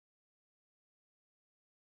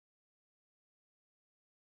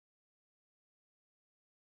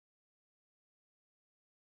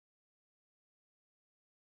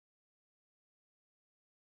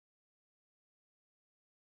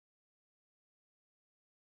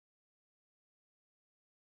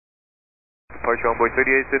Departure Envoy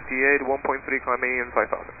 3858, 1.3 climbing in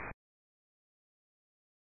 5,000.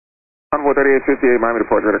 Envoy 3858, Miami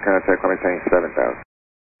departure to contact, maintain 7,000.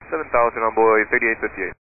 7,000 Envoy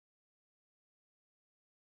 3858.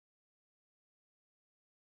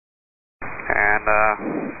 And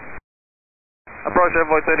approach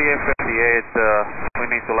Envoy 3858, we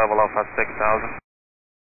need to level off at 6,000.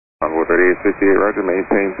 Envoy 3858, roger,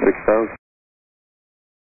 maintain 6,000.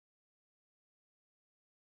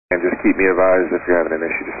 And just keep me advised if you're having an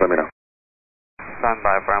issue, just let me know. Stand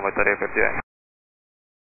by for Envoy 3858.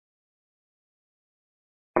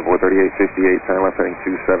 Envoy 3858, turn left heading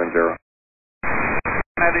 270.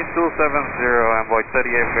 Heading 270, Envoy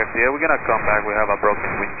 3858, we're going to come back, we have a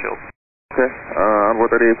broken windshield. Okay,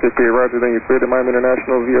 Envoy 3858, roger, then you're cleared to Miami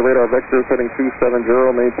International via radar vectors heading 270,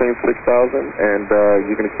 maintain 6,000, and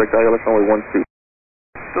you can expect ILS only 12.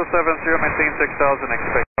 270, maintain 6,000,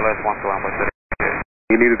 expect ILS 12, Envoy 3858.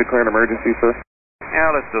 You need to declare an emergency, sir?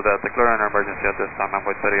 Yeah, let's do that, declare an emergency at this time,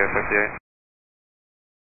 Envoy 3858.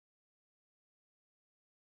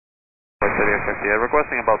 3858,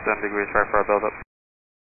 requesting about 10 degrees right for a build-up.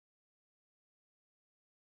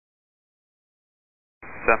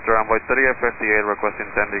 Center Envoy 3858,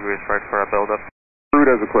 requesting 10 degrees right for a build-up.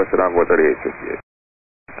 Route as requested, Envoy 3858.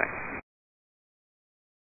 Thanks.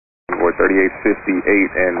 Envoy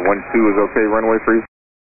 3858 and 12 is okay, runway freeze?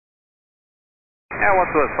 Yeah,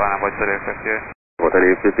 12 is fine, Envoy 3858. Envoy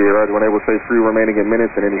 3858, roger, when able, say free remaining in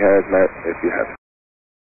minutes and any hazmat if you have.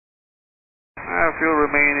 Fuel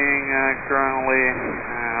remaining currently,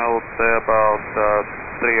 I would say about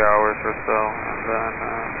 3 hours or so, and then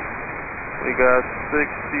we got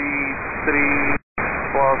 63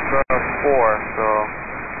 plus 4, so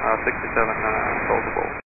 67 solvable.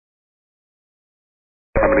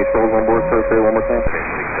 How many souls on board, sir? Say it one more time.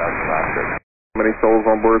 6,000. How many souls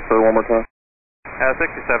on board, sir? One more time.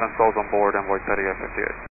 67 souls on board, Envoy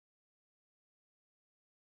 3858.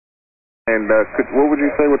 And what would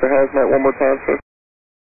you say with the hazmat one more time, sir?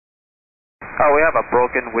 We have a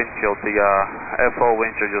broken windshield. The FO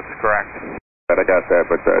windshield just cracked. I got that,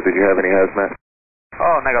 but did you have any hazmat?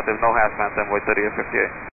 Oh, negative. No hazmat, Envoy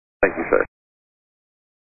 3858. Thank you, sir.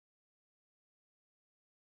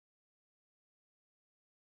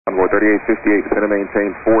 Envoy 3858, descend and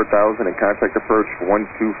maintain 4,000 and contact approach 12,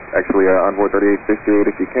 actually Envoy 3858,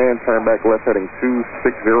 if you can, turn back left heading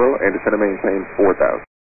 260 and descend and maintain 4,000.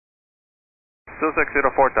 260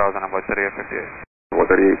 4,000, Envoy 3858. Envoy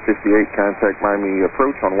 3858, contact Miami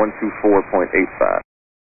approach on 124.85.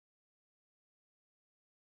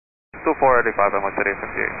 2485, Envoy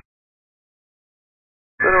 3858.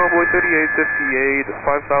 Center Envoy 3858,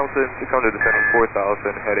 5,600 descending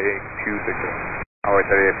 4,000, heading 260. Envoy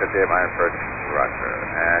 3858, my approach, roger.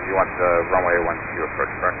 And you want the runway 12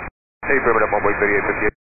 approach, correct? Hey, primitive Envoy 3858.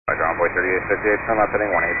 Roger, Envoy 3858, turn left heading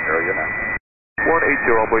 180, you're now.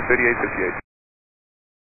 180, Envoy 3858.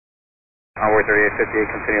 Envoy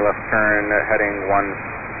 3858, continue left turn heading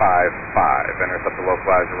 155, intercept the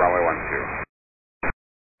localizer runway 12.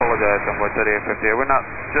 Apologize, Envoy 3858. We're not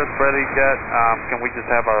just ready yet. Can we just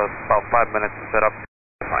have about 5 minutes to set up?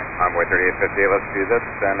 Fine. Envoy 3858, let's do this.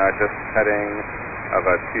 Then just heading of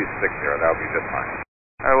a 260, that'll be just fine.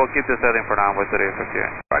 Alright, we'll keep this heading for now, Envoy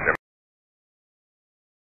 3858. Roger.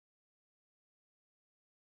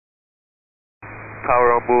 Tower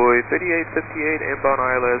Envoy 3858, inbound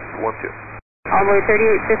ILS 12. Envoy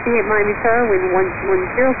 3858, Miami Tower, wind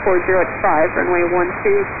 1040 at 5, runway 12,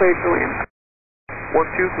 cleared to land. 12,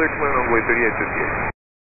 cleared to land, Envoy 3858.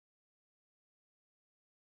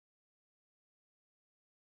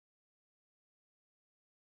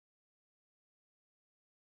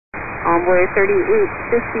 Envoy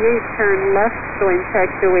 3858, turn left, going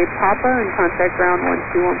taxiway Papa and contact ground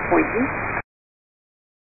 121.8.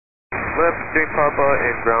 Left, Jane Papa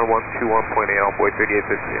and ground 121.8, Envoy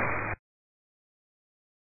 3858.